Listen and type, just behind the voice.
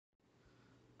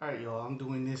Alright, y'all, I'm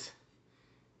doing this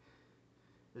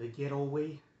the ghetto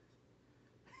way.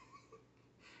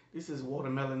 This is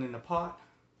watermelon in the pot.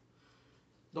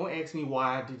 Don't ask me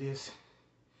why I did this.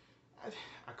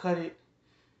 I cut it.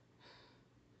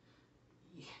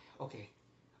 Okay,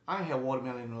 I ain't had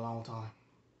watermelon in a long time.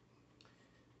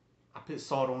 I put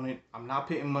salt on it. I'm not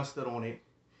putting mustard on it.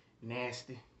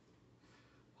 Nasty.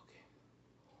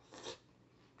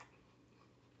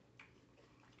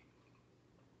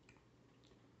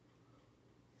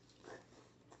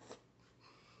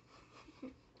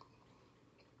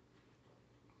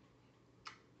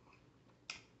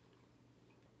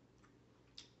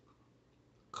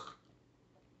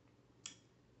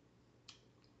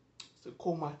 To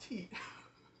cool my teeth.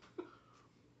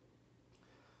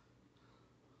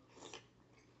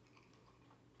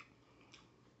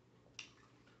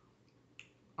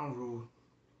 I'm rude.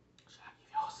 Should I give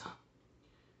y'all some?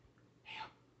 Hell.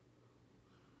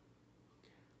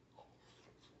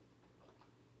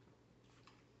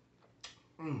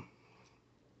 Mm.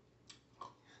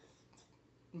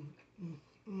 Mm, mm,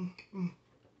 mm, mm.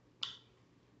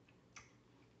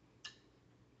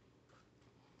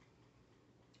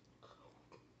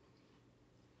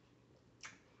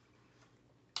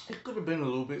 It could have been a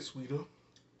little bit sweeter.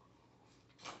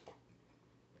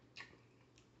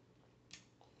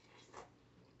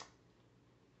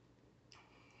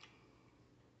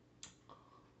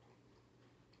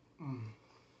 Mm.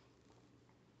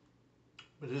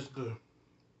 But it's good.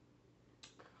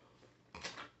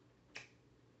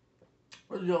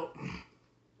 What do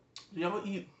y'all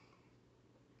eat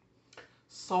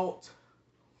salt?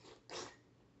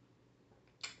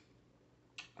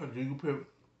 Or do you put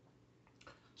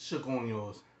sugar on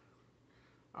yours?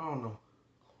 I don't know.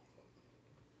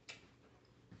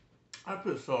 I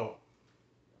put salt.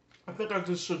 I think I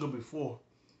did sugar before.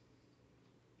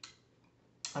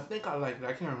 I think I like it.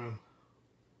 I can't remember.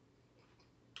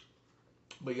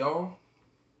 But y'all,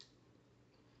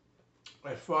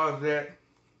 as far as that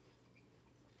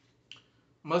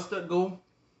mustard go,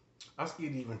 I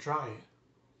scared to even try it.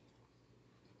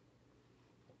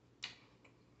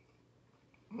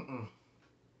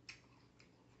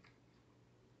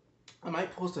 I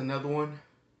might post another one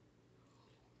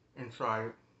and try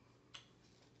it.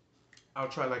 I'll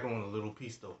try like on a little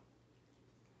piece though.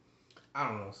 I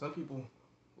don't know. Some people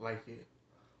like it.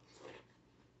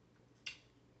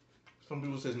 Some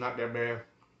people say it's not that bad.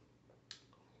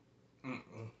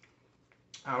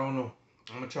 I don't know.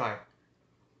 I'm gonna try it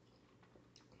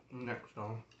next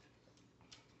time.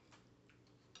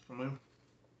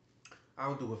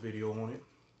 I'll do a video on it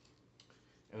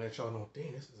and let y'all know.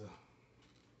 Dang, this is a.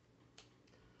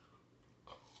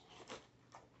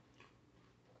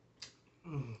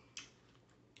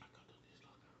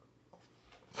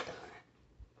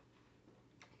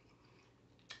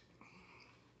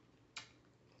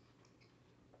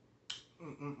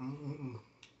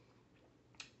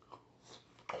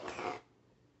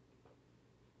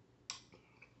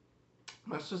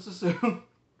 My sister said,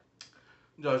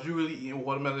 Josh, you really eating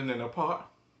watermelon in a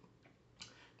pot?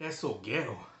 That's so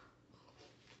ghetto.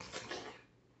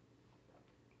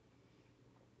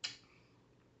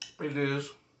 It is.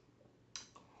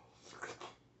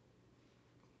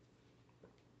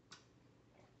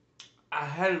 I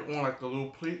had it on like the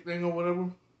little plate thing or whatever.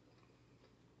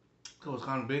 It was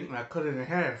kind of big and I cut it in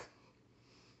half.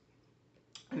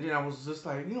 And then I was just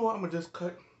like, you know what, I'm gonna just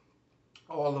cut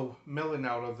all the melon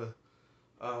out of the,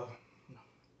 what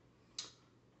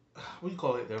do you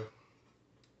call it there?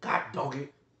 God dog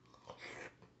it.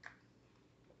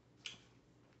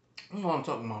 You know what I'm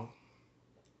talking about.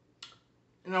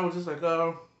 And I was just like,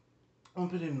 I'm gonna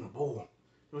put it in a bowl.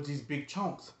 It was these big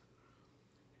chunks.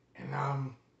 And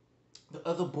the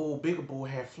other bowl, bigger bowl,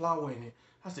 had flour in it.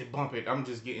 I said, bump it, I'm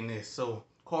just getting this. So,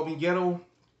 call me ghetto.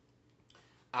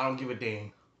 I don't give a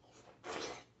damn.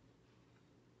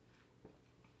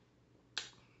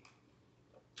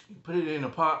 You put it in a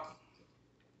pot.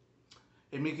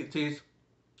 It make it taste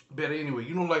better anyway.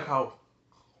 You don't like how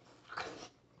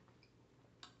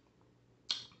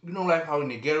in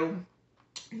the ghetto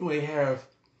you may have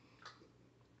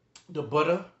the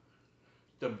butter,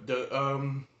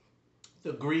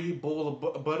 the green bowl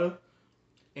of butter,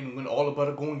 and when all the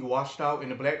butter going, you washed out. And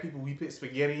the black people, we put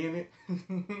spaghetti in it.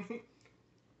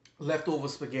 Leftover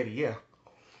spaghetti, yeah.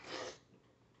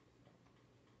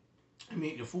 I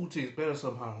mean, the food tastes better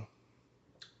somehow.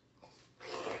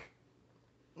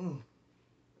 You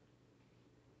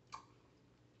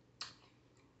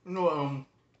know,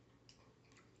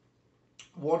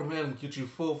 watermelon gets you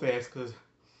full fast because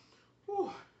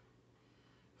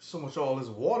so much all this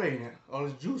water in it, all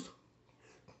this juice.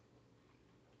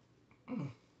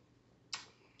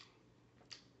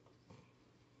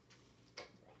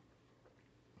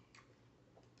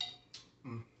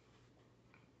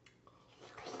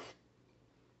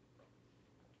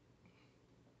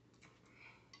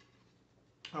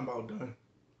 I'm about done.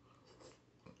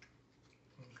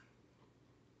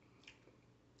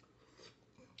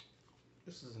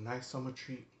 This is a nice summer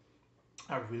treat.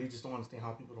 I really just don't understand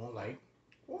how people don't like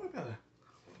watermelon.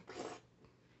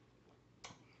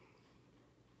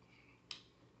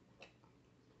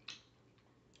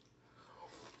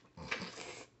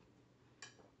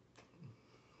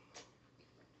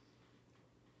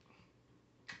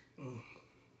 Mm.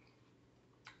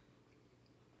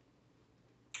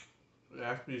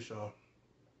 Last piece, y'all.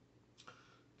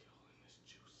 This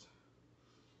juice.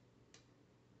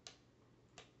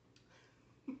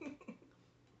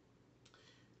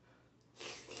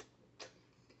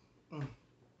 Mm.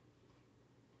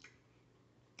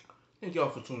 Thank y'all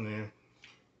for tuning in.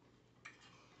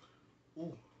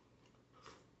 Ooh.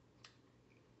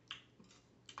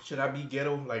 Should I be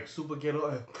ghetto, like super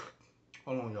ghetto?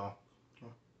 Hold on, y'all.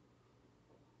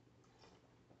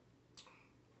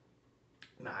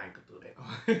 Nah, I ain't gonna do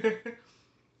that.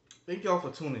 Thank y'all for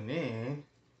tuning in.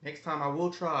 Next time I will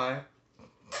try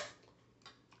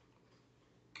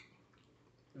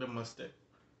the mustard.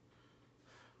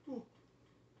 Ooh.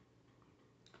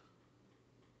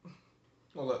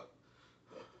 Hold up.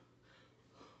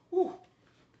 Ooh.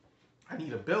 I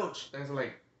need a belch. There's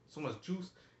like so much juice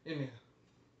in there.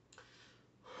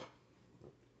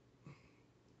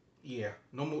 Yeah,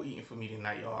 no more eating for me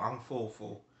tonight, y'all. I'm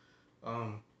full.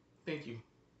 Thank you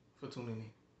for tuning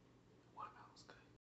in.